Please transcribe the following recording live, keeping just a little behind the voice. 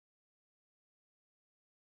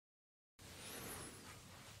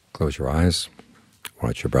Close your eyes,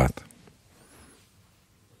 watch your breath.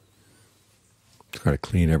 Just got to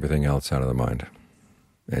clean everything else out of the mind.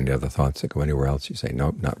 Any other thoughts that go anywhere else, you say,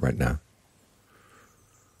 nope, not right now.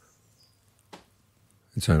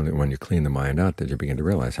 It's only when you clean the mind out that you begin to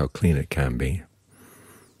realize how clean it can be.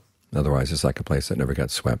 Otherwise, it's like a place that never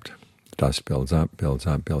gets swept. Dust builds up, builds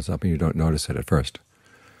up, builds up, and you don't notice it at first.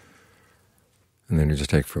 And then you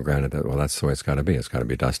just take for granted that, well, that's the way it's got to be. It's got to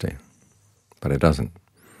be dusty. But it doesn't.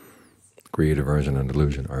 Greed, aversion, and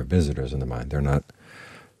delusion are visitors in the mind. They're not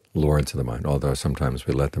lords of the mind, although sometimes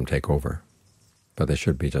we let them take over. But they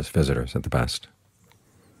should be just visitors at the best.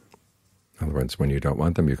 In other words, when you don't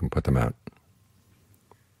want them, you can put them out.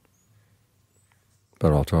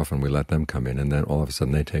 But all too often we let them come in, and then all of a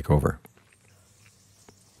sudden they take over.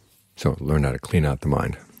 So learn how to clean out the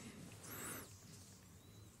mind.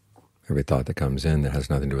 Every thought that comes in that has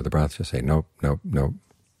nothing to do with the breath, just say, nope, nope, nope,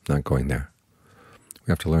 not going there.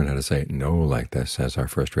 We have to learn how to say no like this as our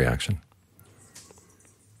first reaction,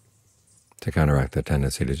 to counteract the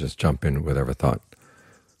tendency to just jump in with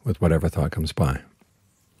whatever thought comes by.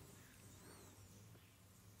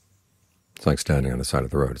 It's like standing on the side of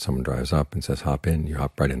the road. Someone drives up and says, hop in. You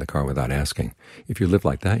hop right in the car without asking. If you live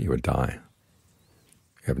like that, you would die.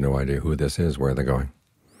 You have no idea who this is, where they're going.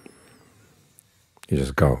 You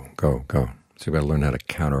just go, go, go. So you've got to learn how to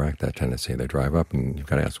counteract that tendency. They drive up, and you've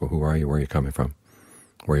got to ask, well, who are you? Where are you coming from?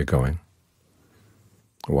 Where are you going?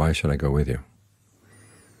 Why should I go with you?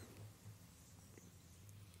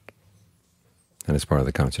 And as part of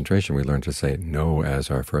the concentration, we learn to say no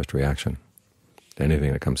as our first reaction to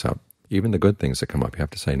anything that comes up. Even the good things that come up, you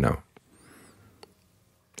have to say no.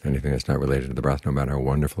 Anything that's not related to the breath, no matter how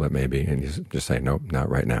wonderful it may be, and you just say, nope, not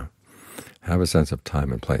right now. Have a sense of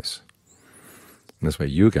time and place. And this way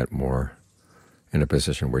you get more in a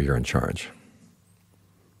position where you're in charge.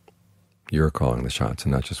 You're calling the shots,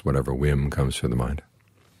 and not just whatever whim comes through the mind.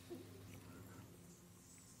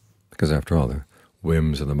 Because after all, the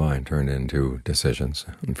whims of the mind turn into decisions,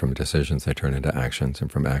 and from decisions they turn into actions, and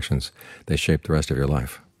from actions they shape the rest of your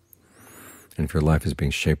life. And if your life is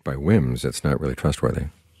being shaped by whims, it's not really trustworthy.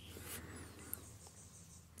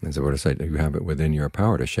 As the Buddha said, you have it within your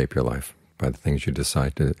power to shape your life by the things you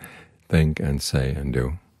decide to think and say and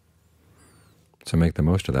do. So make the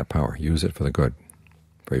most of that power. Use it for the good,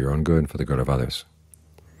 for your own good and for the good of others.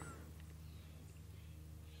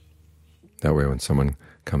 That way when someone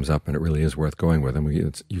comes up and it really is worth going with them,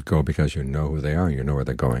 you go because you know who they are, you know where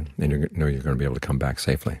they're going, and you know you're going to be able to come back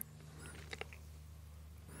safely.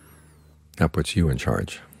 That puts you in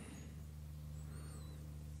charge.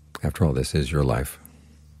 After all, this is your life.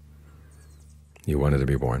 You wanted to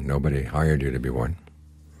be born. Nobody hired you to be born.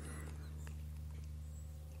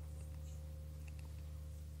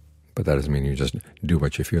 But that doesn't mean you just do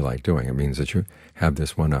what you feel like doing. It means that you have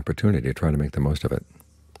this one opportunity to try to make the most of it,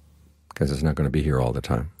 because it's not going to be here all the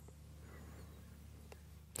time.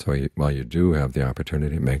 So while you do have the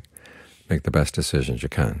opportunity, make the best decisions you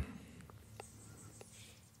can.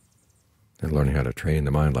 And learning how to train the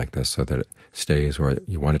mind like this so that it stays where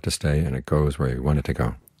you want it to stay and it goes where you want it to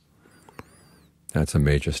go. That's a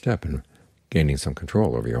major step in gaining some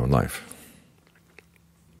control over your own life.